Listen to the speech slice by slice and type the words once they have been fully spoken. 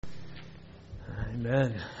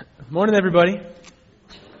Amen. Morning, everybody.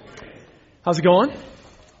 How's it going?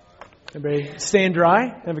 Everybody staying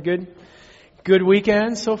dry? Have a good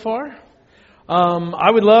weekend so far?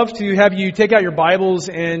 I would love to have you take out your Bibles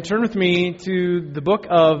and turn with me to the book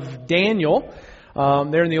of Daniel.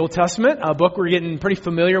 There in the Old Testament, a book we're getting pretty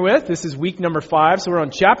familiar with. This is week number 5, so we're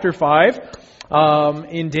on chapter 5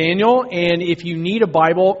 in Daniel. And if you need a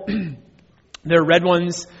Bible, there are red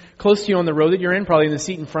ones close to you on the row that you're in, probably in the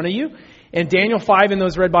seat in front of you. And Daniel 5 in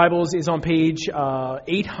those red Bibles is on page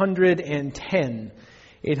 810.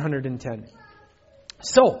 810.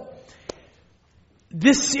 So,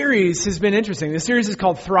 this series has been interesting. This series is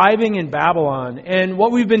called Thriving in Babylon. And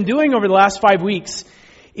what we've been doing over the last 5 weeks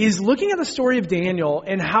is looking at the story of Daniel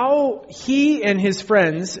and how he and his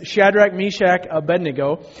friends, Shadrach, Meshach,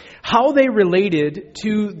 Abednego, how they related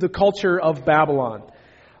to the culture of Babylon.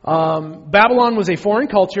 Babylon was a foreign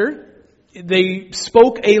culture. They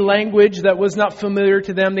spoke a language that was not familiar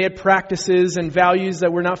to them. They had practices and values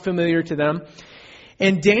that were not familiar to them.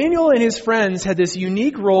 And Daniel and his friends had this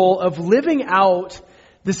unique role of living out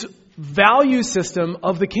this value system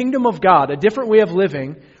of the kingdom of God, a different way of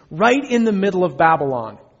living, right in the middle of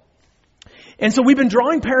Babylon. And so we've been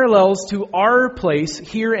drawing parallels to our place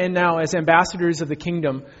here and now as ambassadors of the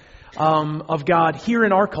kingdom of God here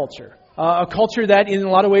in our culture. A culture that in a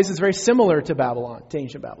lot of ways is very similar to Babylon, to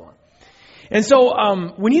ancient Babylon. And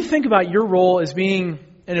so when you think about your role as being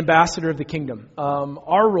an ambassador of the kingdom,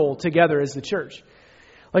 our role together as the church,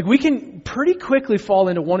 like we can pretty quickly fall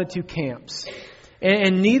into one of two camps.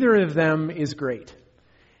 And neither of them is great.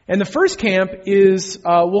 And the first camp is,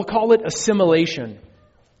 we'll call it assimilation.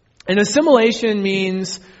 And assimilation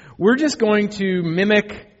means we're just going to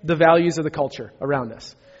mimic the values of the culture around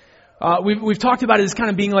us. We've talked about it as kind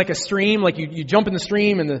of being like a stream, like you jump in the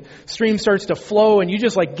stream and the stream starts to flow and you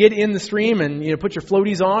just like get in the stream and put your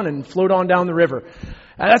floaties on and float on down the river.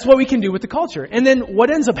 That's what we can do with the culture. And then what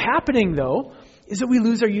ends up happening though is that we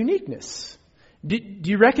lose our uniqueness. Do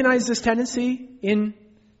you recognize this tendency in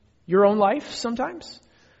your own life sometimes?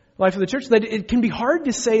 Life of the church? That it can be hard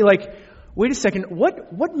to say like, wait a second,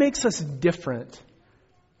 what makes us different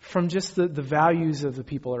from just the values of the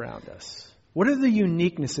people around us? What are the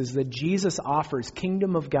uniquenesses that Jesus offers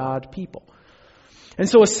kingdom of God people? And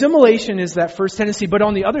so assimilation is that first tendency. But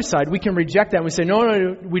on the other side, we can reject that. And we say,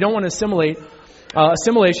 no, we don't want to assimilate.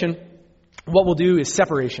 Assimilation, what we'll do is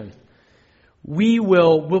separation.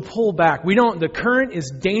 We'll pull back. The current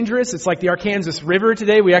is dangerous. It's like the Arkansas River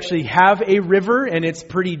today. We actually have a river and it's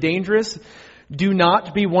pretty dangerous. Do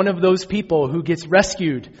not be one of those people who gets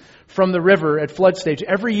rescued from the river at flood stage.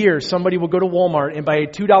 Every year, somebody will go to Walmart and buy a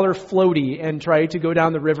 $2 floaty and try to go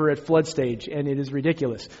down the river at flood stage, and it is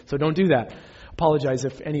ridiculous. So don't do that. Apologize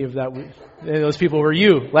if any of those people were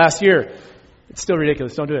you last year. It's still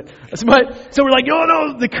ridiculous. Don't do it. So we're like,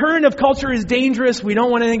 no, the current of culture is dangerous. We don't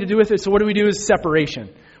want anything to do with it. So what do is separation.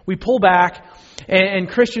 We pull back, and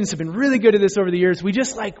Christians have been really good at this over the years. We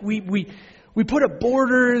just like, we put up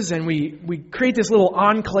borders and we create this little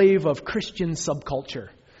enclave of Christian subculture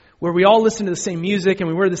where we all listen to the same music and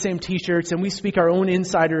we wear the same t-shirts and we speak our own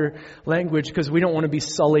insider language because we don't want to be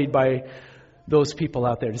sullied by those people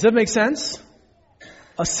out there. Does that make sense?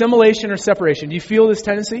 Assimilation or separation. Do you feel this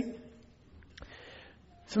tendency?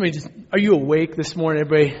 Are you awake this morning,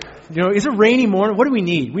 everybody? It's a rainy morning. What do we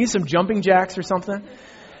need? We need some jumping jacks or something?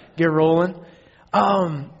 Get rolling.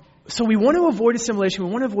 So we want to avoid assimilation.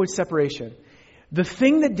 We want to avoid separation. The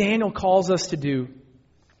thing that Daniel calls us to do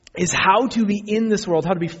is how to be in this world,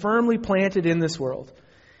 how to be firmly planted in this world.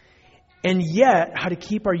 And yet, how to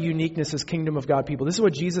keep our uniqueness as kingdom of God people. This is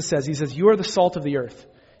what Jesus says. He says, you are the salt of the earth.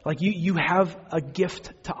 Like you have a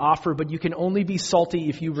gift to offer, but you can only be salty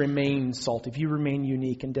if you remain salt, if you remain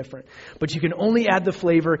unique and different. But you can only add the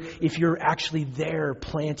flavor if you're actually there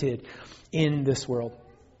planted in this world.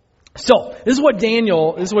 So, this is what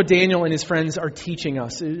Daniel and his friends are teaching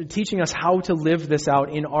us how to live this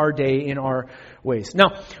out in our day, in our ways.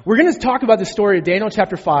 Now, we're going to talk about the story of Daniel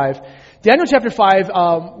chapter 5. Daniel chapter 5,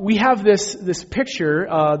 we have this picture,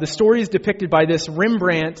 the story is depicted by this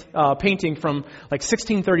Rembrandt painting from like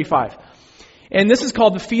 1635. And this is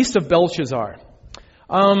called the Feast of Belshazzar.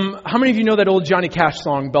 How many of you know that old Johnny Cash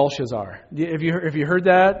song, Belshazzar? Have you heard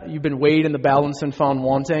that? You've been weighed in the balance and found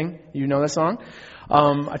wanting. You know that song?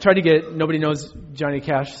 Nobody knows Johnny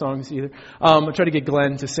Cash songs either. I tried to get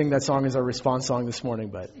Glenn to sing that song as our response song this morning,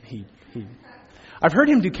 but I've heard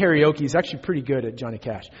him do karaoke. He's actually pretty good at Johnny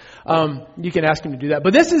Cash. You can ask him to do that.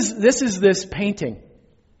 But this is this painting.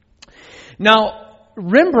 Now,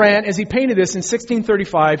 Rembrandt, as he painted this in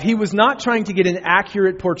 1635, he was not trying to get an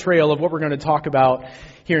accurate portrayal of what we're going to talk about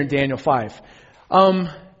here in Daniel 5.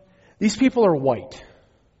 these people are white.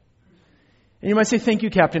 And you might say, thank you,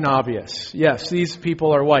 Captain Obvious. Yes, these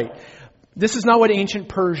people are white. This is not what ancient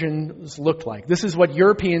Persians looked like. This is what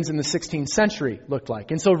Europeans in the 16th century looked like.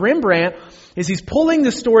 And so Rembrandt he's pulling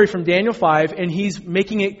the story from Daniel 5 and he's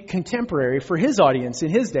making it contemporary for his audience in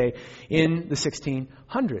his day in the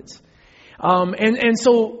 1600s. And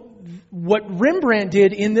so what Rembrandt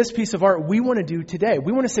did in this piece of art, we want to do today.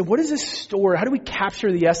 We want to say, what is this story? How do we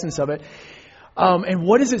capture the essence of it? And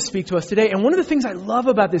what does it speak to us today? And one of the things I love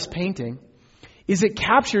about this painting is it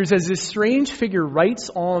captures, as this strange figure writes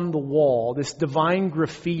on the wall, this divine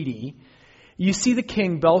graffiti, you see the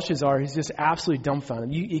king Belshazzar, he's just absolutely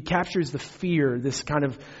dumbfounded. He captures the fear, this kind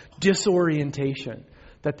of disorientation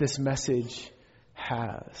that this message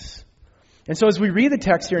has. And so as we read the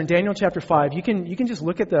text here in Daniel chapter 5, you can just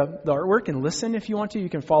look at the artwork and listen if you want to. You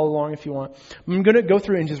can follow along if you want. I'm going to go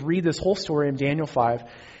through and just read this whole story in Daniel 5.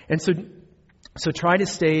 And so try to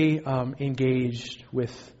stay engaged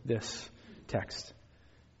with this text.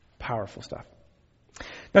 Powerful stuff.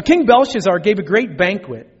 Now King Belshazzar gave a great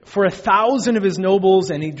banquet for 1,000 of his nobles,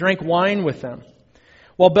 and he drank wine with them.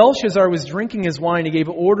 While Belshazzar was drinking his wine, he gave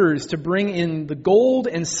orders to bring in the gold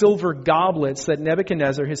and silver goblets that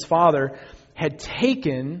Nebuchadnezzar, his father, had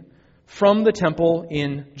taken from the temple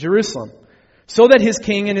in Jerusalem, so that his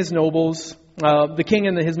king and his nobles,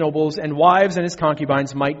 his nobles and wives and his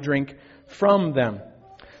concubines might drink from them.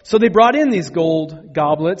 So they brought in these gold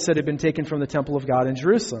goblets that had been taken from the temple of God in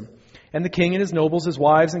Jerusalem. And the king and his nobles, his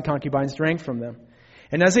wives and concubines drank from them.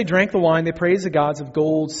 And as they drank the wine, they praised the gods of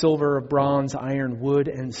gold, silver, of bronze, iron, wood,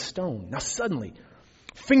 and stone. Now suddenly,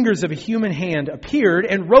 fingers of a human hand appeared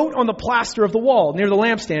and wrote on the plaster of the wall near the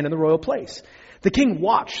lampstand in the royal place. The king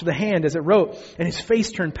watched the hand as it wrote, and his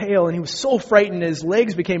face turned pale, and he was so frightened that his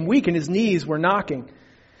legs became weak and his knees were knocking.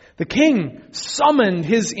 The king summoned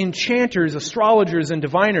his enchanters, astrologers, and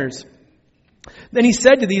diviners. Then he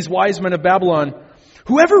said to these wise men of Babylon,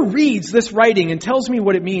 "Whoever reads this writing and tells me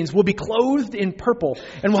what it means will be clothed in purple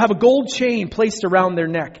and will have a gold chain placed around their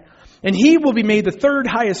neck. And he will be made the third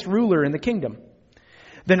highest ruler in the kingdom."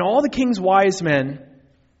 Then all the king's wise men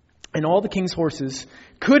and all the king's horses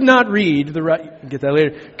could not read the writing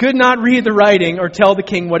or tell the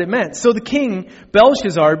king what it meant. So the king,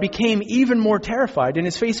 Belshazzar, became even more terrified, and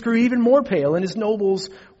his face grew even more pale, and his nobles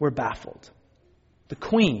were baffled. The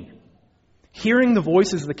queen, hearing the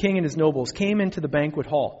voices of the king and his nobles, came into the banquet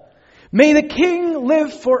hall. "May the king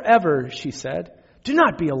live forever," she said. "Do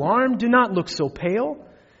not be alarmed. Do not look so pale.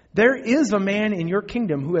 There is a man in your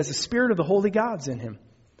kingdom who has the spirit of the holy gods in him.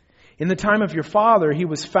 In the time of your father, he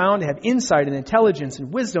was found to have insight and intelligence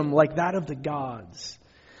and wisdom like that of the gods.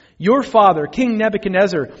 Your father, King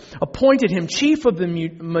Nebuchadnezzar, appointed him chief of the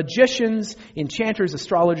magicians, enchanters,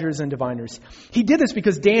 astrologers, and diviners. He did this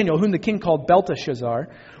because Daniel, whom the king called Belteshazzar,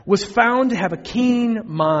 was found to have a keen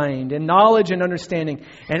mind and knowledge and understanding.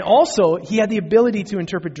 And also, he had the ability to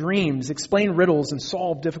interpret dreams, explain riddles, and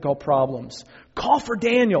solve difficult problems. Call for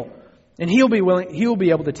Daniel, and he will be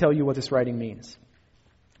able to tell you what this writing means."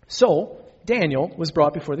 So Daniel was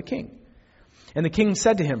brought before the king. And the king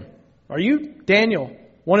said to him, "Are you Daniel,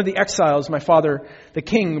 one of the exiles my father the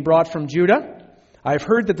king brought from Judah? I have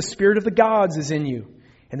heard that the spirit of the gods is in you,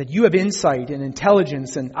 and that you have insight and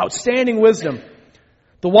intelligence and outstanding wisdom.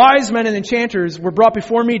 The wise men and enchanters were brought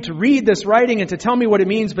before me to read this writing and to tell me what it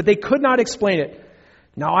means, but they could not explain it.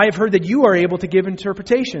 Now I have heard that you are able to give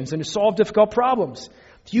interpretations and to solve difficult problems.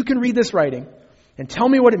 If you can read this writing and tell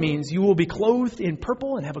me what it means, you will be clothed in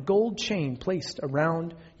purple and have a gold chain placed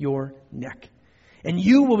around your neck. And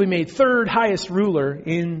you will be made third highest ruler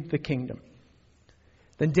in the kingdom."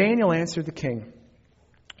 Then Daniel answered the king,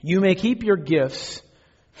 "You may keep your gifts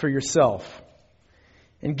for yourself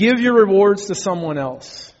and give your rewards to someone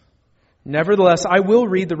else. Nevertheless, I will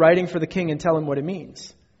read the writing for the king and tell him what it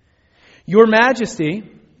means. Your Majesty,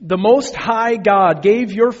 the Most High God,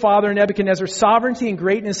 gave your father Nebuchadnezzar sovereignty and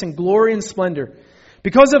greatness and glory and splendor.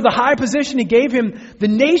 Because of the high position he gave him, the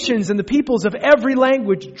nations and the peoples of every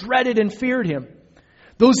language dreaded and feared him.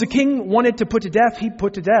 Those the king wanted to put to death, he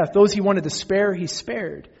put to death. Those he wanted to spare, he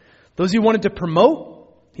spared. Those he wanted to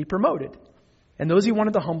promote, he promoted. And those he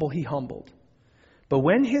wanted to humble, he humbled. But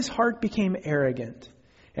when his heart became arrogant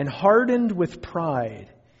and hardened with pride,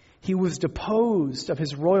 he was deposed of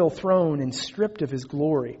his royal throne and stripped of his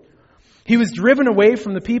glory. He was driven away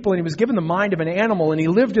from the people, and he was given the mind of an animal, and he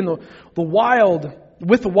lived in the wild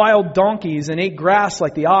with the wild donkeys and ate grass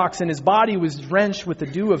like the ox, and his body was drenched with the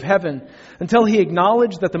dew of heaven until he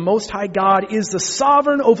acknowledged that the Most High God is the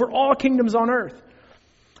sovereign over all kingdoms on earth,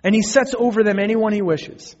 and he sets over them anyone he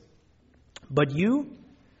wishes. But you,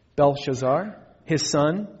 Belshazzar, his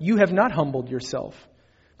son, you have not humbled yourself,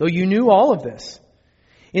 though you knew all of this.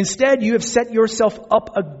 Instead, you have set yourself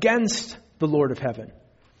up against the Lord of heaven.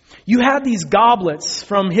 You had these goblets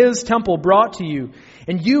from his temple brought to you,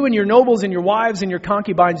 and you and your nobles and your wives and your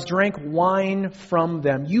concubines drank wine from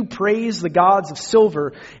them. You praised the gods of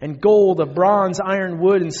silver and gold, of bronze, iron,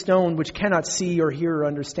 wood, and stone, which cannot see or hear or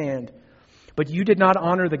understand. But you did not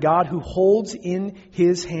honor the God who holds in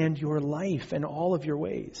his hand your life and all of your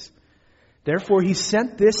ways. Therefore, he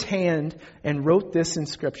sent this hand and wrote this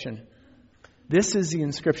inscription. This is the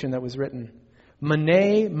inscription that was written.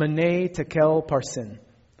 Mene, mene, tekel, parsin.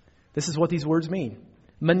 This is what these words mean.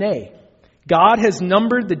 Mene. God has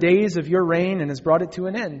numbered the days of your reign and has brought it to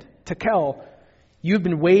an end. Tekel. You have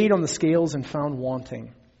been weighed on the scales and found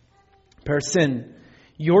wanting. Parsin.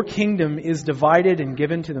 Your kingdom is divided and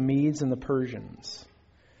given to the Medes and the Persians.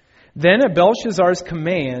 Then at Belshazzar's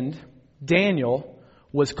command, Daniel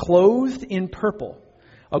was clothed in purple.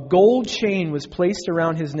 A gold chain was placed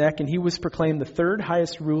around his neck, and he was proclaimed the third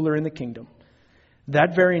highest ruler in the kingdom.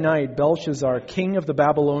 That very night, Belshazzar, king of the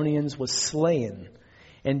Babylonians, was slain,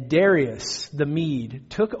 and Darius the Mede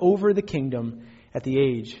took over the kingdom at the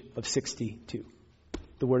age of 62.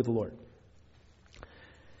 The word of the Lord.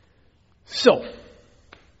 So,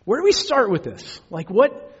 where do we start with this? Like,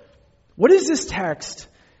 what is this text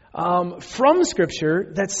from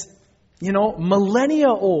Scripture that's, millennia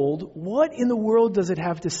old? What in the world does it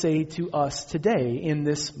have to say to us today in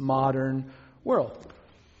this modern world?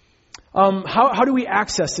 How do we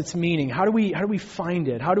access its meaning? How do we find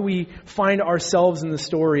it? How do we find ourselves in the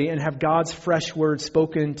story and have God's fresh word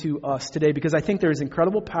spoken to us today? Because I think there is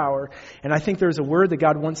incredible power, and I think there's a word that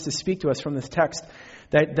God wants to speak to us from this text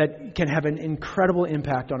that can have an incredible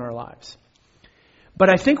impact on our lives. But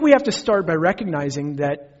I think we have to start by recognizing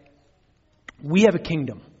that we have a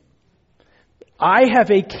kingdom. I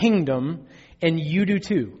have a kingdom, and you do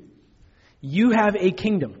too. You have a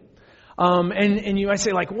kingdom. And you might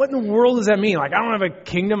say, like, what in the world does that mean? Like, I don't have a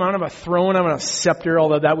kingdom, I don't have a throne, I don't have a scepter,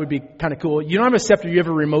 although that would be kind of cool. You don't have a scepter, you have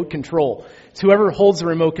a remote control. It's whoever holds the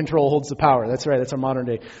remote control holds the power. That's right, that's our modern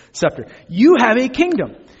day scepter. You have a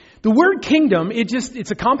kingdom. The word kingdom,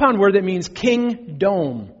 it's a compound word that means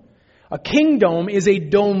kingdom. A kingdom is a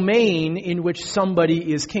domain in which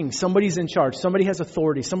somebody is king. Somebody's in charge. Somebody has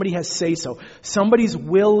authority. Somebody has say-so. Somebody's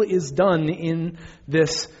will is done in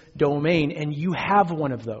this domain, and you have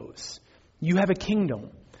one of those. You have a kingdom.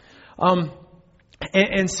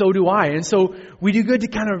 And so do I. And so we do good to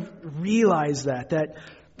kind of realize that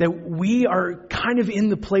we are kind of in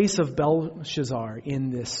the place of Belshazzar in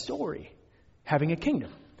this story, having a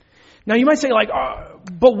kingdom. Now you might say, like,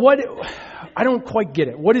 but what? I don't quite get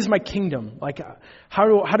it. What is my kingdom? Like, how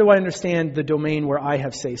do I understand the domain where I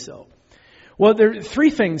have say-so? Well, there are three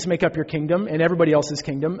things make up your kingdom and everybody else's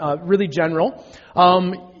kingdom. Really general.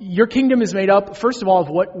 Your kingdom is made up, first of all, of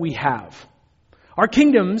what we have. Our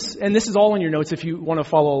kingdoms, and this is all in your notes. If you want to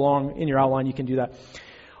follow along in your outline, you can do that.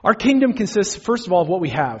 Our kingdom consists, first of all, of what we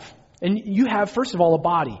have. And you have, first of all, a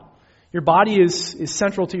body. Your body is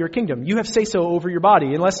central to your kingdom. You have say-so over your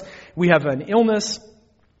body. Unless we have an illness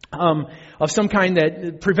of some kind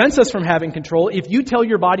that prevents us from having control, if you tell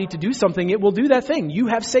your body to do something, it will do that thing. You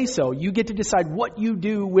have say-so. You get to decide what you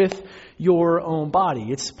do with your own body.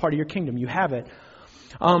 It's part of your kingdom. You have it.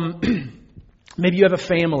 Maybe you have a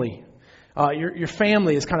family. Your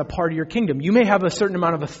family is kind of part of your kingdom. You may have a certain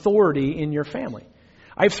amount of authority in your family.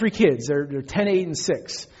 I have 3 kids. They're 10, 8, and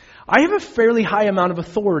 6. I have a fairly high amount of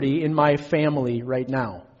authority in my family right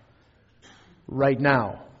now. Right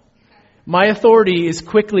now. My authority is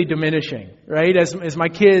quickly diminishing, right? As my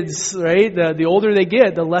kids, right, the older they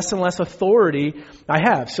get, the less and less authority I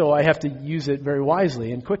have. So I have to use it very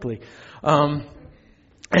wisely and quickly.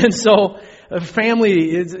 And so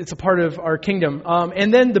family, it's a part of our kingdom.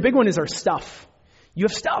 And then the big one is our stuff. You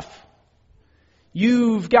have stuff.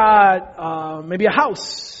 You've got maybe a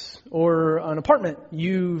house or an apartment.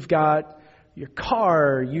 You've got your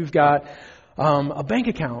car. You've got a bank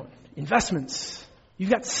account, investments. You've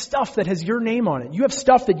got stuff that has your name on it. You have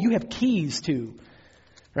stuff that you have keys to,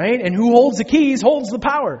 right? And who holds the keys holds the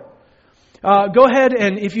power. Go ahead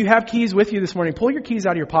and if you have keys with you this morning, pull your keys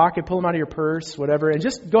out of your pocket, pull them out of your purse, whatever, and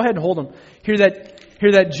just go ahead and hold them. Hear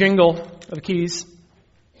that jingle of keys.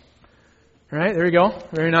 All right, there you go.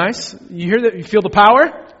 Very nice. You hear that? You feel the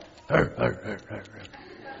power?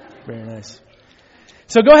 Very nice.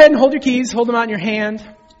 So go ahead and hold your keys. Hold them out in your hand.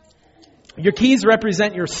 Your keys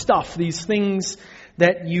represent your stuff, these things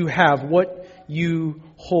that you have, what you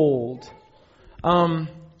hold.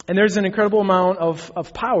 And there's an incredible amount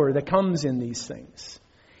of power that comes in these things.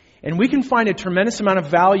 And we can find a tremendous amount of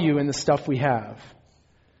value in the stuff we have.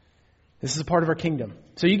 This is a part of our kingdom.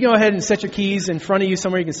 So you can go ahead and set your keys in front of you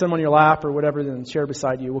somewhere. You can set them on your lap or whatever, then share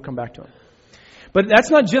beside you. We'll come back to them. But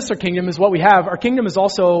that's not just our kingdom, is what we have. Our kingdom is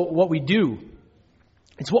also what we do.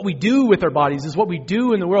 It's what we do with our bodies. It's what we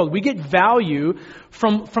do in the world. We get value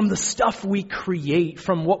from the stuff we create,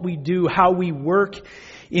 from what we do, how we work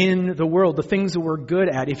in the world, the things that we're good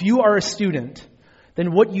at. If you are a student,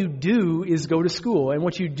 then what you do is go to school. And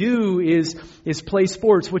what you do is play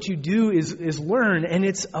sports. What you do is learn. And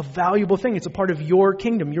it's a valuable thing. It's a part of your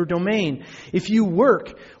kingdom, your domain. If you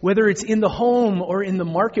work, whether it's in the home or in the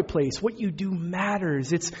marketplace, what you do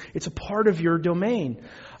matters. It's a part of your domain.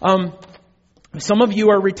 Some of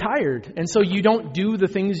you are retired, and so you don't do the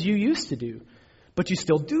things you used to do. But you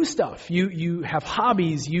still do stuff. You have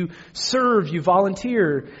hobbies. You serve. You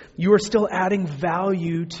volunteer. You are still adding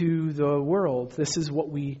value to the world. This is what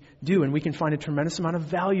we do. And we can find a tremendous amount of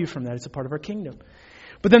value from that. It's a part of our kingdom.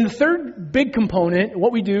 But then the third big component,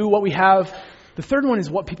 what we do, what we have, the third one is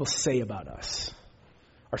what people say about us.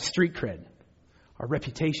 Our street cred. Our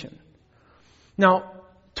reputation. Now,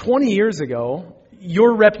 20 years ago,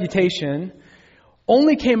 your reputation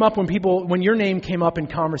only came up when your name came up in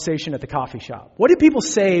conversation at the coffee shop. What did people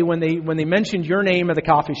say when they mentioned your name at the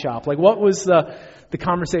coffee shop? Like, what was the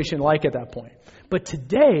conversation like at that point? But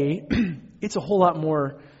today, it's a whole lot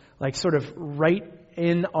more like sort of right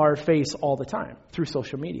in our face all the time through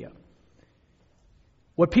social media.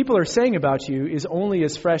 What people are saying about you is only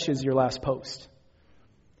as fresh as your last post,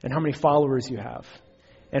 and how many followers you have,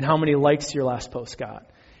 and how many likes your last post got,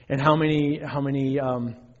 and how many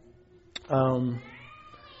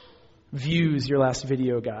views your last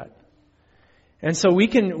video got. And so we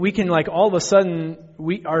can like all of a sudden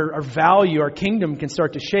our value, our kingdom can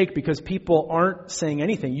start to shake because people aren't saying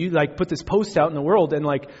anything. You like put this post out in the world and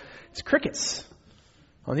like it's crickets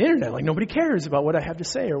on the internet. Like nobody cares about what I have to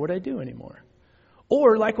say or what I do anymore.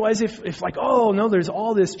 Or likewise, if like, oh no, there's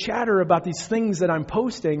all this chatter about these things that I'm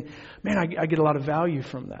posting, man, I get a lot of value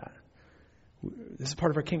from that. This is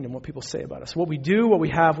part of our kingdom, what people say about us. What we do, what we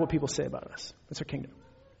have, what people say about us. That's our kingdom.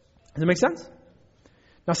 Does that make sense?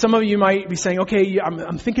 Now, some of you might be saying, okay,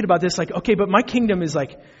 I'm thinking about this, like, okay, but my kingdom is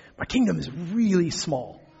really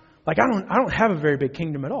small. Like, I don't have a very big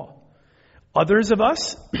kingdom at all. Others of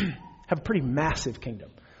us have a pretty massive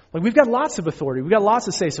kingdom. Like, we've got lots of authority. We've got lots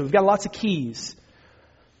to say, so we've got lots of keys.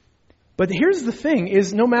 But here's the thing,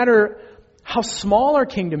 is no matter how small our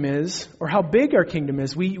kingdom is or how big our kingdom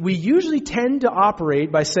is, we usually tend to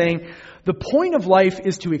operate by saying, the point of life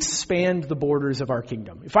is to expand the borders of our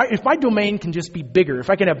kingdom. If my domain can just be bigger,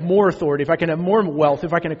 if I can have more authority, if I can have more wealth,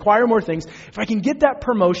 if I can acquire more things, if I can get that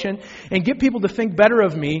promotion and get people to think better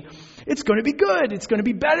of me, it's going to be good. It's going to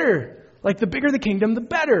be better. Like the bigger the kingdom, the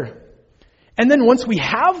better. And then once we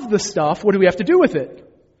have the stuff, what do we have to do with it?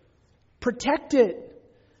 Protect it,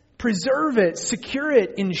 preserve it, secure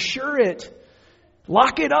it, ensure it.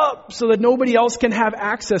 Lock it up so that nobody else can have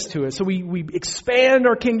access to it. So we expand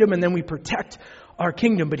our kingdom and then we protect our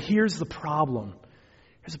kingdom. But here's the problem.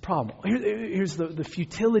 Here's the problem. Here's the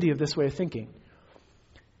futility of this way of thinking.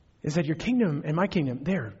 Is that your kingdom and my kingdom,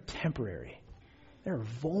 they're temporary. They're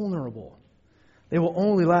vulnerable. They will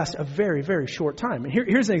only last a very, very short time. And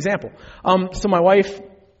here's an example. So my wife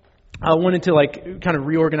wanted to like kind of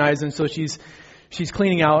reorganize, and so she's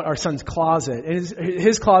cleaning out our son's closet. And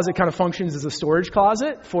his closet kind of functions as a storage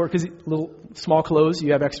closet because little small clothes,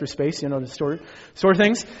 you have extra space, to store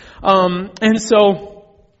things. And so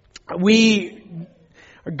we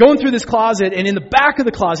are going through this closet, and in the back of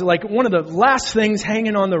the closet, like one of the last things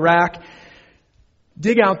hanging on the rack,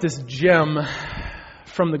 dig out this gem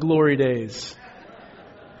from the glory days.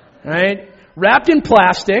 Right? Wrapped in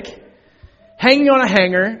plastic, hanging on a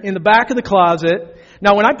hanger in the back of the closet.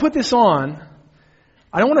 Now, when I put this on,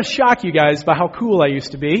 I don't want to shock you guys by how cool I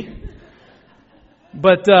used to be,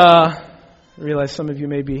 but I realize some of you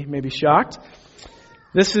may be shocked.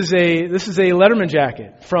 This is a Letterman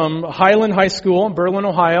jacket from Highland High School in Berlin,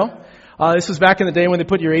 Ohio. This was back in the day when they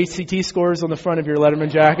put your ACT scores on the front of your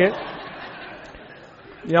Letterman jacket.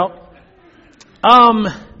 Yep.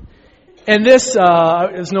 And this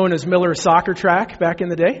is known as Miller Soccer Track back in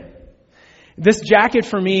the day. This jacket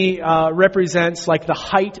for me represents like the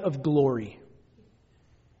height of glory.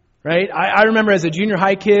 Right? I remember as a junior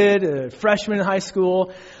high kid, a freshman in high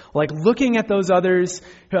school, like looking at those others,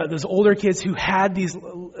 those older kids who had these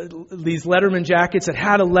Letterman jackets that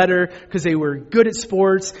had a letter because they were good at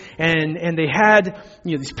sports and they had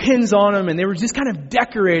these pins on them and they were just kind of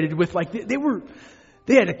decorated with like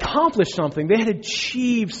they had accomplished something, they had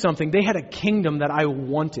achieved something, they had a kingdom that I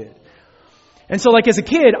wanted. And so like as a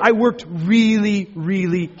kid, I worked really,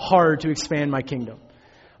 really hard to expand my kingdom.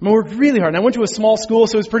 I worked really hard. And I went to a small school,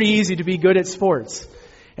 so it was pretty easy to be good at sports.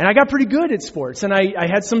 And I got pretty good at sports. And I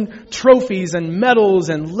had some trophies and medals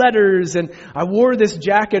and letters. And I wore this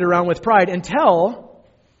jacket around with pride until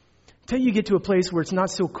you get to a place where it's not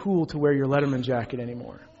so cool to wear your Letterman jacket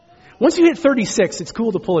anymore. Once you hit 36, it's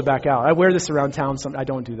cool to pull it back out. I wear this around town. I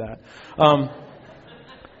don't do that.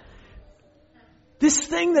 This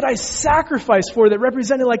thing that I sacrificed for that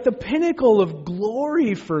represented like the pinnacle of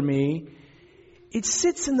glory for me, it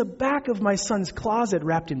sits in the back of my son's closet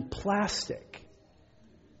wrapped in plastic.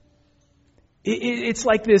 It's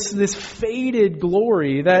like this faded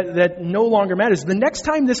glory that no longer matters. The next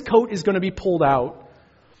time this coat is going to be pulled out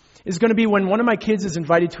is going to be when one of my kids is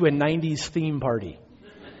invited to a 90s theme party.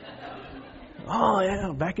 Oh,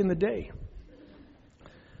 yeah, back in the day.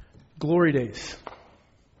 Glory days.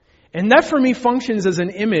 And that for me functions as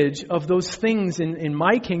an image of those things in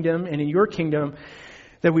my kingdom and in your kingdom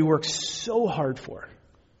that we work so hard for.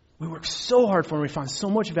 We work so hard for and we find so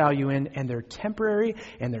much value in, and they're temporary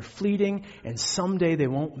and they're fleeting, and someday they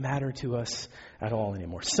won't matter to us at all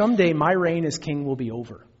anymore. Someday my reign as king will be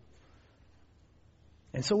over.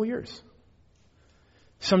 And so will yours.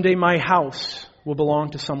 Someday my house will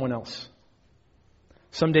belong to someone else.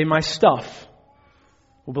 Someday my stuff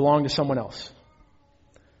will belong to someone else.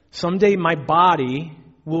 Someday my body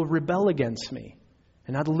will rebel against me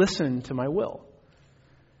and not listen to my will.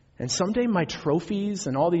 And someday my trophies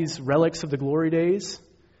and all these relics of the glory days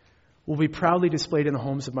will be proudly displayed in the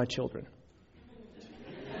homes of my children.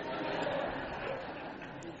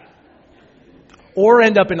 Or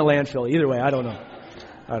end up in a landfill. Either way, I don't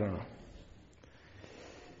know.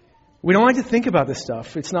 We don't like to think about this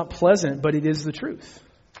stuff. It's not pleasant, but it is the truth.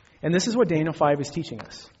 And this is what Daniel 5 is teaching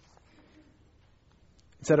us.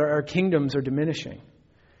 It's that our kingdoms are diminishing.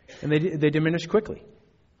 And they diminish quickly.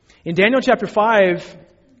 In Daniel chapter 5,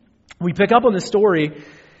 we pick up on the story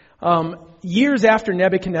years after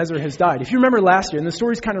Nebuchadnezzar has died. If you remember last year, and the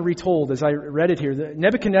story's kind of retold as I read it here,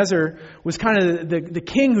 Nebuchadnezzar was kind of the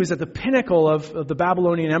king who's at the pinnacle of the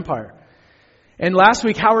Babylonian Empire. And last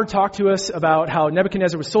week, Howard talked to us about how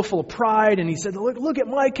Nebuchadnezzar was so full of pride, and he said, look at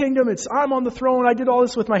my kingdom, I'm on the throne, I did all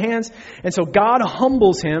this with my hands. And so God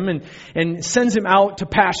humbles him and sends him out to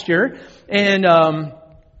pasture, and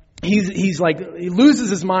he loses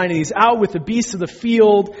his mind, and he's out with the beasts of the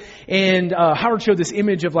field. And Howard showed this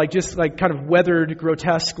image of just kind of weathered,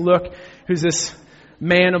 grotesque look. Who's this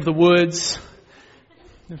man of the woods?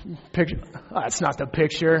 Picture. Oh, that's not the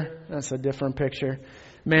picture. That's a different picture.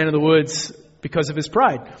 Man of the woods because of his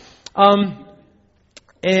pride.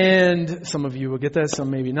 And some of you will get that,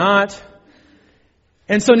 some maybe not.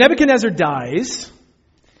 And so Nebuchadnezzar dies.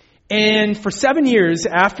 And for 7 years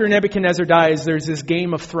after Nebuchadnezzar dies, there's this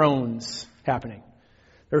Game of Thrones happening.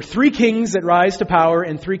 There are 3 kings that rise to power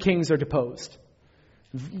and 3 kings are deposed.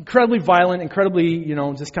 Incredibly violent, incredibly,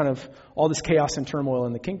 just kind of all this chaos and turmoil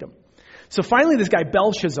in the kingdom. So finally this guy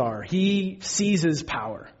Belshazzar, he seizes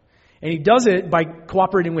power. And he does it by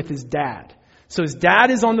cooperating with his dad. So his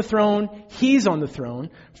dad is on the throne, he's on the throne,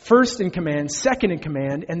 first in command, second in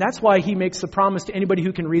command, and that's why he makes the promise to anybody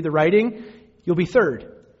who can read the writing, you'll be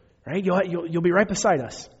third. Right? You'll be right beside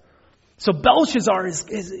us. So Belshazzar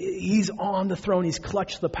he's on the throne. He's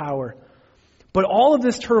clutched the power. But all of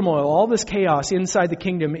this turmoil, all this chaos inside the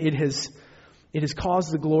kingdom, it has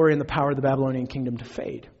caused the glory and the power of the Babylonian kingdom to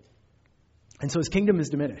fade. And so his kingdom is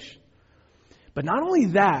diminished. But not only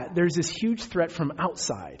that, there's this huge threat from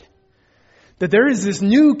outside. That there is this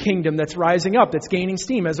new kingdom that's rising up, that's gaining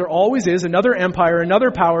steam, as there always is, another empire,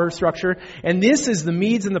 another power structure. And this is the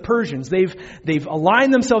Medes and the Persians. They've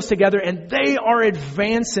aligned themselves together, and they are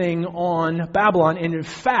advancing on Babylon. And in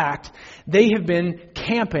fact, they have been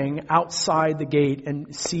camping outside the gate and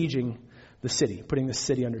sieging the city, putting the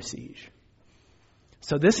city under siege.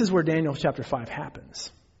 So this is where Daniel chapter 5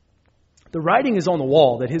 happens. The writing is on the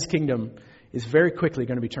wall that his kingdom is very quickly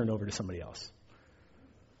going to be turned over to somebody else.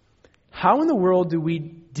 How in the world do we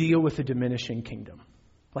deal with a diminishing kingdom?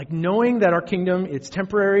 Like knowing that our kingdom, it's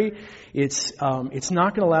temporary, it's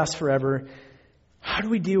not going to last forever. How do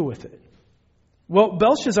we deal with it? Well,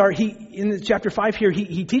 Belshazzar, in chapter 5 here,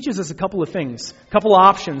 he teaches us a couple of things, a couple of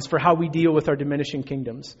options for how we deal with our diminishing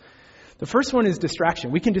kingdoms. The first one is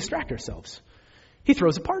distraction. We can distract ourselves. He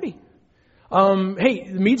throws a party. Hey,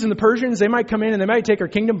 the Medes and the Persians, they might come in and they might take our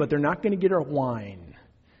kingdom, but they're not going to get our wine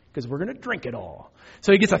because we're going to drink it all.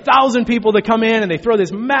 So he gets 1,000 people to come in and they throw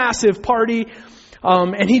this massive party.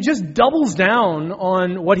 And he just doubles down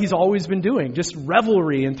on what he's always been doing, just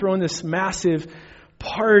revelry and throwing this massive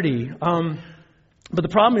party. But the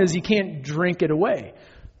problem is you can't drink it away.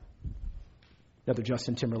 Another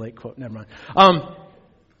Justin Timberlake quote, never mind.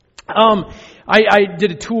 I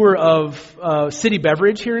did a tour of City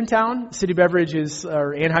Beverage here in town. City Beverage is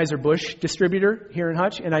our Anheuser-Busch distributor here in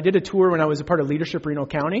Hutch, and I did a tour when I was a part of Leadership Reno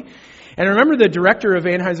County. And I remember the director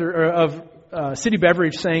of City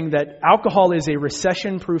Beverage saying that alcohol is a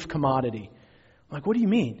recession-proof commodity. I'm like, what do you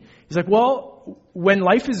mean? He's like, well, when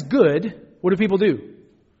life is good, what do people do?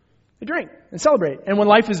 They drink and celebrate. And when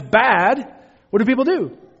life is bad, what do people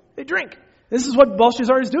do? They drink. This is what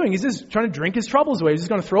Belshazzar is doing. He's just trying to drink his troubles away. He's just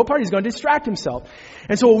going to throw a party. He's going to distract himself.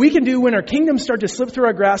 And so what we can do when our kingdoms start to slip through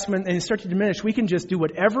our grasp and start to diminish, we can just do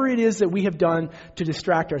whatever it is that we have done to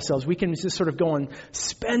distract ourselves. We can just sort of go on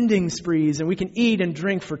spending sprees, and we can eat and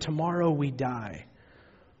drink for tomorrow we die.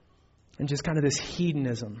 And just kind of this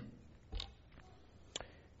hedonism.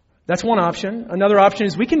 That's one option. Another option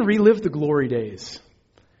is we can relive the glory days.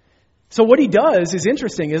 So what he does is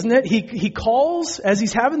interesting, isn't it? He calls, as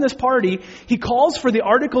he's having this party, he calls for the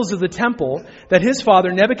articles of the temple that his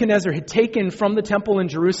father Nebuchadnezzar had taken from the temple in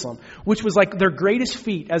Jerusalem, which was like their greatest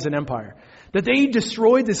feat as an empire. That they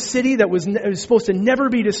destroyed the city that was supposed to never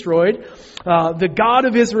be destroyed. The God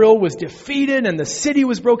of Israel was defeated, and the city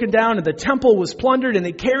was broken down, and the temple was plundered, and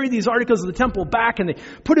they carried these articles of the temple back, and they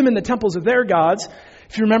put them in the temples of their gods.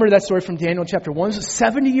 If you remember that story from Daniel chapter 1, it was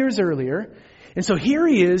 70 years earlier. And so here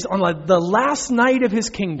he is on the last night of his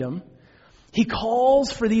kingdom. He calls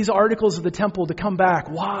for these articles of the temple to come back.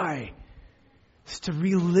 Why? It's to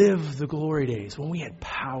relive the glory days when we had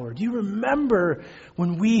power. Do you remember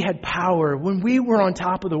when we had power, when we were on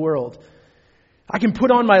top of the world? I can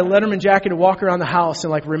put on my Letterman jacket and walk around the house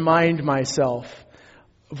and remind myself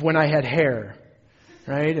of when I had hair,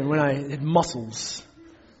 right? And when I had muscles.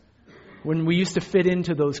 When we used to fit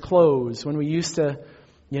into those clothes. When we used to...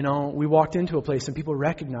 we walked into a place and people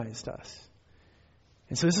recognized us.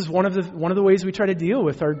 And so this is one of the ways we try to deal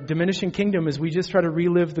with our diminishing kingdom is we just try to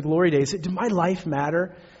relive the glory days. Did my life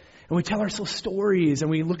matter? And we tell ourselves stories and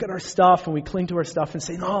we look at our stuff and we cling to our stuff and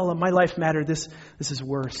say, no, my life mattered. This is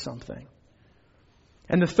worth something.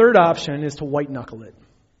 And the third option is to white knuckle it.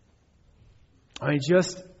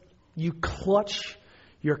 You clutch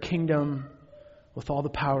your kingdom with all the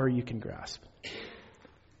power you can grasp.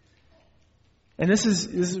 And this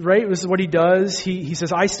is right. This is what he does. He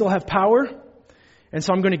says, "I still have power, and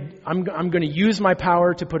so I'm going to use my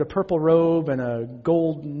power to put a purple robe and a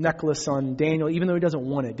gold necklace on Daniel, even though he doesn't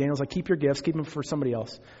want it. Daniel's like, keep your gifts, keep them for somebody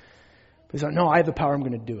else. But he's like, no, I have the power. I'm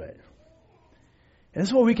going to do it. And this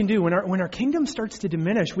is what we can do when our kingdom starts to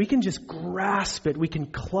diminish. We can just grasp it. We can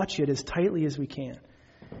clutch it as tightly as we can.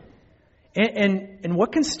 And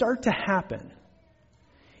what can start to happen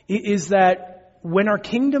is that when our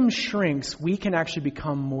kingdom shrinks, we can actually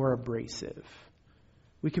become more abrasive.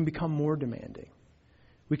 We can become more demanding.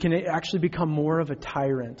 We can actually become more of a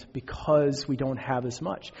tyrant because we don't have as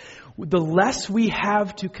much. The less we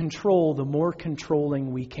have to control, the more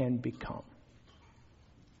controlling we can become.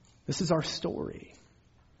 This is our story.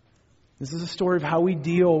 This is a story of how we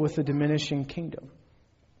deal with the diminishing kingdom.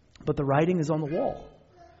 But the writing is on the wall.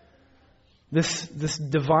 This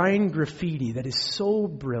divine graffiti that is so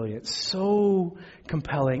brilliant, so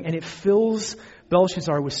compelling, and it fills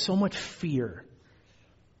Belshazzar with so much fear.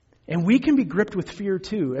 And we can be gripped with fear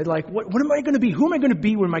too. And what am I going to be? Who am I going to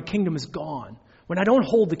be when my kingdom is gone? When I don't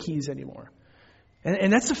hold the keys anymore?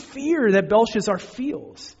 And that's a fear that Belshazzar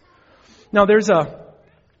feels. Now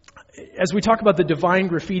as we talk about the divine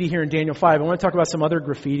graffiti here in Daniel 5, I want to talk about some other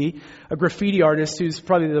graffiti. A graffiti artist who's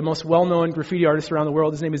probably the most well-known graffiti artist around the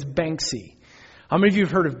world. His name is Banksy. How many of you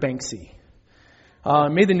have heard of Banksy?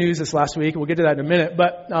 Made the news this last week. We'll get to that in a minute.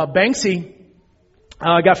 But Banksy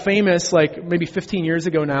got famous maybe 15 years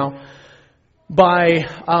ago now by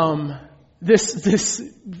this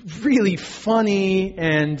really funny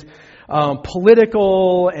and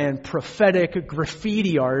political and prophetic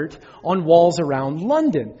graffiti art on walls around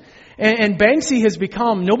London. And Banksy has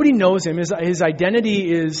become, nobody knows him. His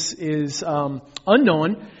identity is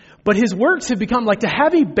unknown. But his works have become to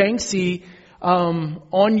have a Banksy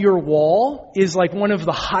on your wall is one of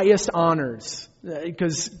the highest honors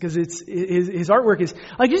because his artwork is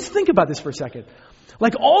just think about this for a second.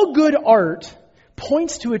 All good art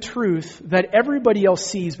points to a truth that everybody else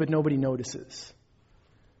sees but nobody notices.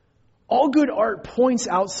 All good art points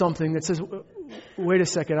out something that says, wait a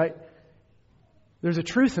second, there's a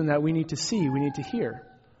truth in that we need to see, we need to hear.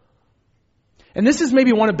 And this is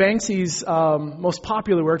maybe one of Banksy's most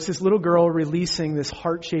popular works, this little girl releasing this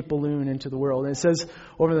heart-shaped balloon into the world. And it says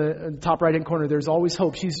over the top right-hand corner, there's always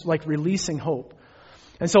hope. She's releasing hope.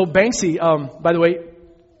 And so Banksy, by the way,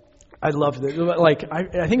 I loved it.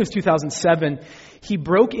 I think it was 2007, he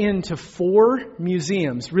broke into 4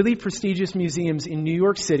 museums, really prestigious museums in New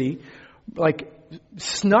York City,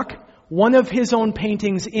 snuck one of his own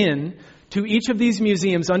paintings in to each of these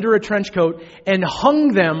museums under a trench coat and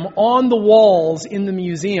hung them on the walls in the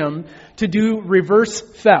museum to do reverse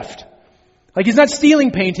theft. Like, he's not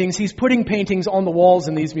stealing paintings, he's putting paintings on the walls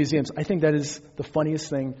in these museums. I think that is the funniest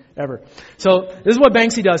thing ever. So this is what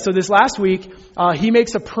Banksy does. So this last week, he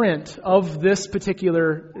makes a print of this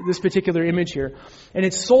particular image here. And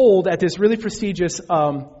it's sold at this really prestigious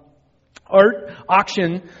art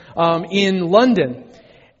auction in London.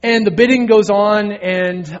 And the bidding goes on,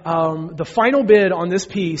 and the final bid on this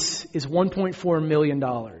piece is $1.4 million.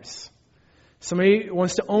 Somebody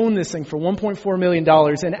wants to own this thing for $1.4 million.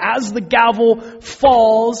 And as the gavel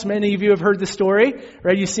falls, many of you have heard the story,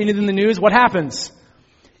 right? You've seen it in the news. What happens?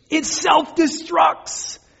 It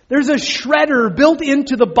self-destructs. There's a shredder built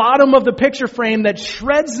into the bottom of the picture frame that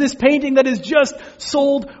shreds this painting that is just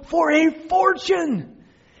sold for a fortune.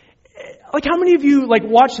 Like, how many of you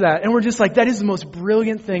watch that and were just like, that is the most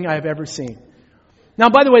brilliant thing I have ever seen? Now,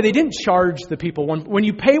 by the way, they didn't charge the people. When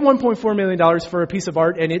you pay $1.4 million for a piece of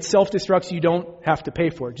art and it self-destructs, you don't have to pay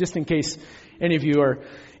for it, just in case any of you are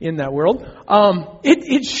in that world.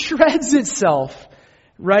 It shreds itself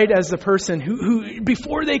right as the person who,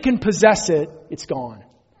 before they can possess it, it's gone.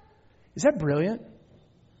 Is that brilliant?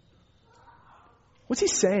 What's he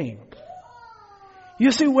saying?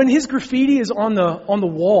 You see, when his graffiti is on the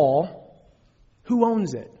wall, who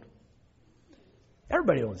owns it?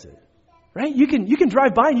 Everybody owns it. Right? You can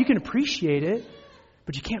drive by and you can appreciate it,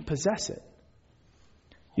 but you can't possess it.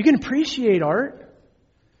 You can appreciate art,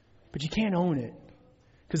 but you can't own it.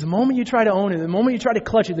 Because the moment you try to own it, the moment you try to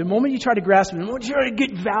clutch it, the moment you try to grasp it, the moment you try to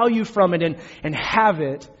get value from it and have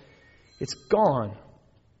it, it's gone.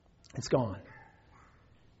 It's gone.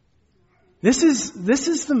 This is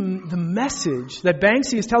the message that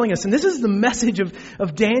Banksy is telling us. And this is the message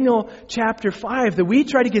of Daniel chapter 5, that we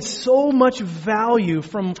try to get so much value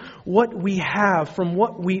from what we have, from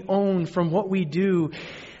what we own, from what we do.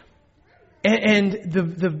 And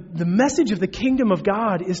the message of the kingdom of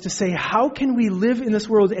God is to say, how can we live in this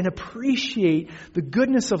world and appreciate the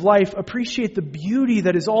goodness of life, appreciate the beauty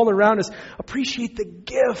that is all around us, appreciate the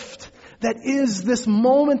gift that is this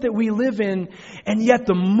moment that we live in, and yet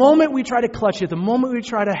the moment we try to clutch it, the moment we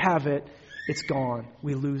try to have it, it's gone.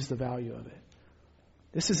 We lose the value of it.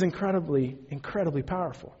 This is incredibly, incredibly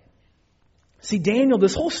powerful. See, Daniel,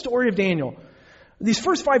 this whole story of Daniel, these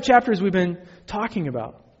first 5 chapters we've been talking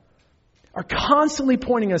about, are constantly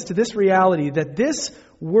pointing us to this reality that this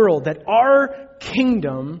world, that our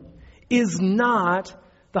kingdom is not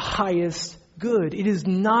the highest good. It is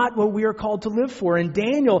not what we are called to live for. And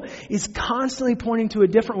Daniel is constantly pointing to a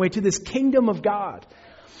different way, to this kingdom of God.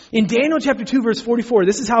 In Daniel chapter 2, verse 44,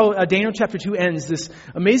 this is how Daniel chapter 2 ends, this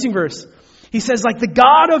amazing verse. He says, like the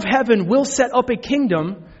God of heaven will set up a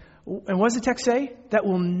kingdom, and what does the text say? That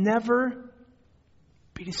will never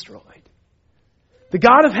be destroyed. The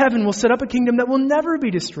God of heaven will set up a kingdom that will never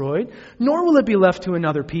be destroyed, nor will it be left to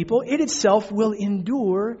another people. It itself will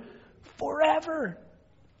endure forever.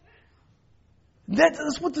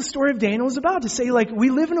 That's what the story of Daniel is about. To say, we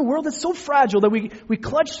live in a world that's so fragile that we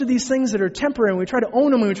clutch to these things that are temporary, and we try to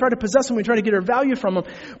own them, and we try to possess them, we try to get our value from them.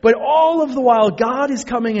 But all of the while, God is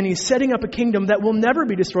coming and He's setting up a kingdom that will never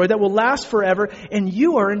be destroyed, that will last forever, and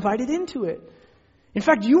you are invited into it. In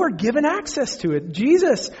fact, you are given access to it.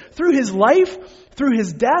 Jesus, through His life, through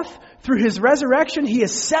His death, through His resurrection, He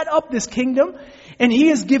has set up this kingdom, and He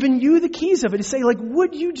has given you the keys of it to say,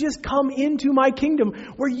 would you just come into my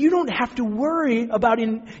kingdom where you don't have to worry about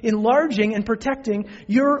enlarging and protecting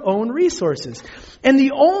your own resources? And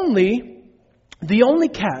the only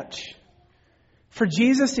catch for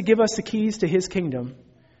Jesus to give us the keys to His kingdom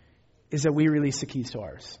is that we release the keys to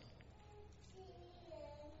ours.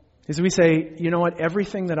 Is we say, you know what,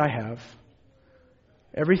 everything that I have,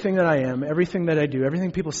 everything that I am, everything that I do,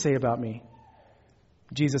 everything people say about me,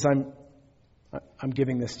 Jesus, I'm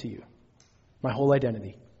giving this to you. My whole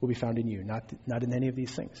identity will be found in you, not in any of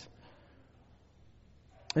these things.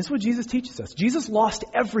 This is what Jesus teaches us. Jesus lost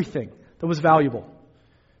everything that was valuable.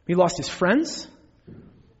 He lost His friends.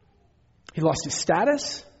 He lost His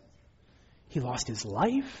status. He lost His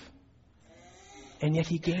life. And yet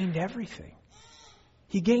He gained everything.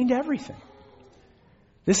 He gained everything.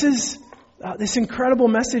 This is this incredible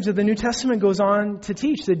message that the New Testament goes on to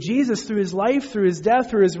teach, that Jesus, through His life, through His death,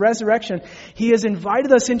 through His resurrection, He has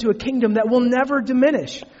invited us into a kingdom that will never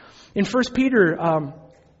diminish. In 1 Peter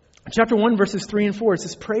chapter 1, verses 3 and 4, it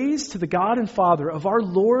says, "Praise to the God and Father of our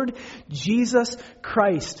Lord Jesus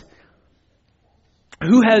Christ,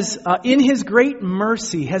 who has, in His great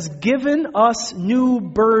mercy, has given us new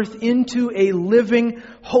birth into a living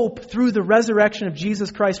hope through the resurrection of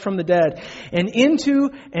Jesus Christ from the dead, and into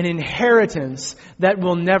an inheritance that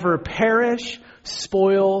will never perish,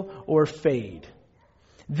 spoil, or fade.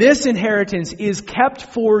 This inheritance is kept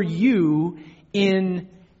for you in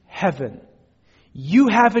heaven. You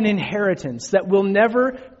have an inheritance that will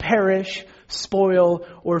never perish, spoil,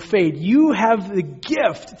 or fade. You have the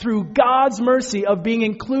gift through God's mercy of being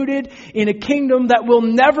included in a kingdom that will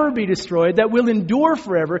never be destroyed, that will endure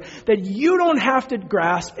forever, that you don't have to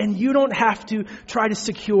grasp and you don't have to try to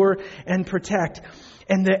secure and protect.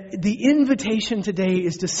 And the invitation today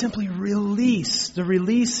is to simply release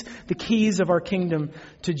the keys of our kingdom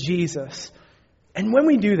to Jesus. And when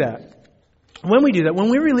we do that, when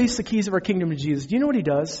we release the keys of our kingdom to Jesus, do you know what He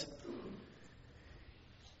does?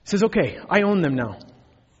 He says, okay, I own them now.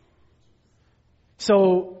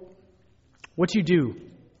 So, what you do,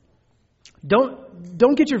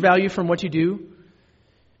 don't get your value from what you do,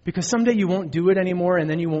 because someday you won't do it anymore and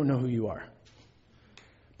then you won't know who you are.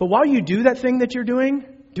 But while you do that thing that you're doing,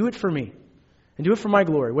 do it for me. And do it for my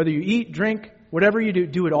glory. Whether you eat, drink, whatever you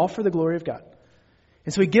do it all for the glory of God.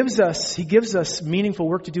 And so He gives us meaningful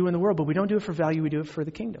work to do in the world, but we don't do it for value, we do it for the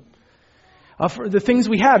kingdom. For the things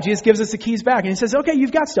we have, Jesus gives us the keys back. And He says, okay,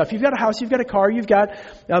 you've got stuff. You've got a house, you've got a car, you've got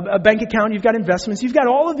a bank account, you've got investments, you've got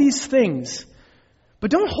all of these things. But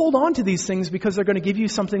don't hold on to these things because they're going to give you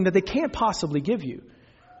something that they can't possibly give you.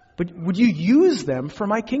 But would you use them for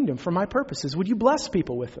my kingdom, for my purposes? Would you bless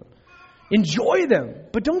people with them? Enjoy them,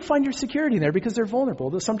 but don't find your security there because they're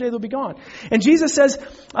vulnerable. Someday they'll be gone. And Jesus says,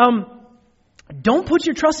 don't put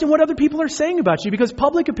your trust in what other people are saying about you, because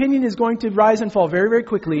public opinion is going to rise and fall very, very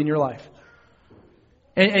quickly in your life.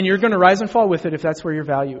 And you're going to rise and fall with it if that's where your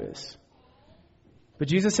value is. But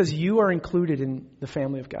Jesus says you are included in the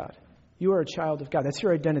family of God. You are a child of God. That's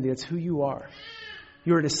your identity. That's who you are.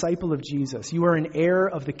 You are a disciple of Jesus. You are an heir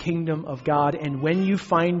of the kingdom of God. And when you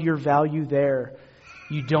find your value there,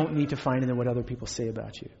 you don't need to find it in what other people say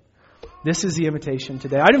about you. This is the invitation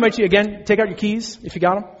today. I'd invite you again, take out your keys if you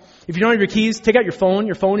got them. If you don't have your keys, take out your phone.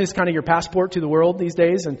 Your phone is kind of your passport to the world these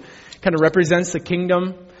days and kind of represents the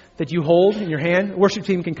kingdom that you hold in your hand. The worship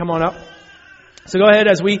team can come on up. So go ahead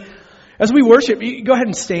as we worship. Go ahead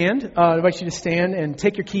and stand. I invite you to stand and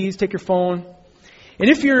take your keys, take your phone. And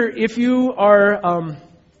if you're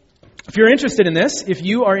interested in this, if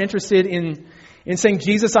you are interested in saying,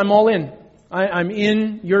 Jesus, I'm all in. I'm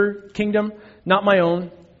in your kingdom, not my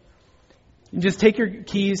own. And just take your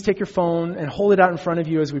keys, take your phone, and hold it out in front of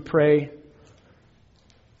you as we pray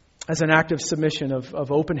as an act of submission,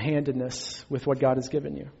 of open-handedness with what God has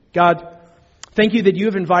given you. God, thank you that you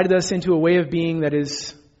have invited us into a way of being that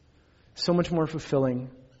is so much more fulfilling,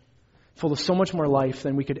 full of so much more life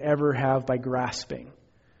than we could ever have by grasping.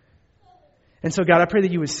 And so, God, I pray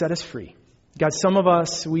that you would set us free. God, some of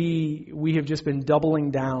us, we have just been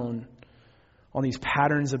doubling down on these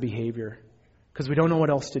patterns of behavior because we don't know what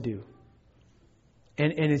else to do.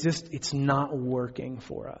 And it's not working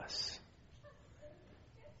for us.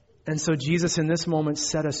 And so Jesus, in this moment,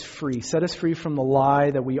 set us free. Set us free from the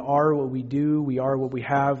lie that we are what we do, we are what we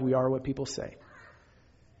have, we are what people say.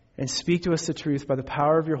 And speak to us the truth by the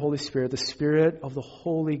power of your Holy Spirit, the Spirit of the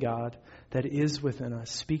Holy God that is within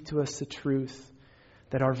us. Speak to us the truth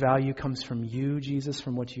that our value comes from you, Jesus,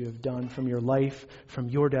 from what you have done, from your life, from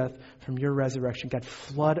your death, from your resurrection. God,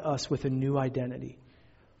 flood us with a new identity.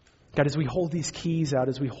 God, as we hold these keys out,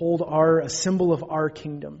 as we hold a symbol of our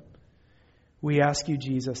kingdom, we ask you,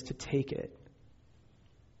 Jesus, to take it.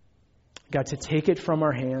 God, to take it from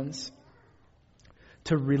our hands,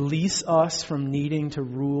 to release us from needing to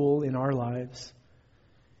rule in our lives,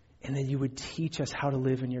 and that you would teach us how to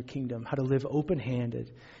live in your kingdom, how to live open-handed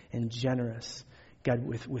and generous, God,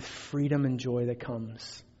 with freedom and joy that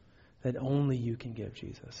comes, that only you can give,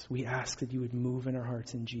 Jesus. We ask that you would move in our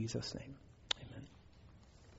hearts in Jesus' name.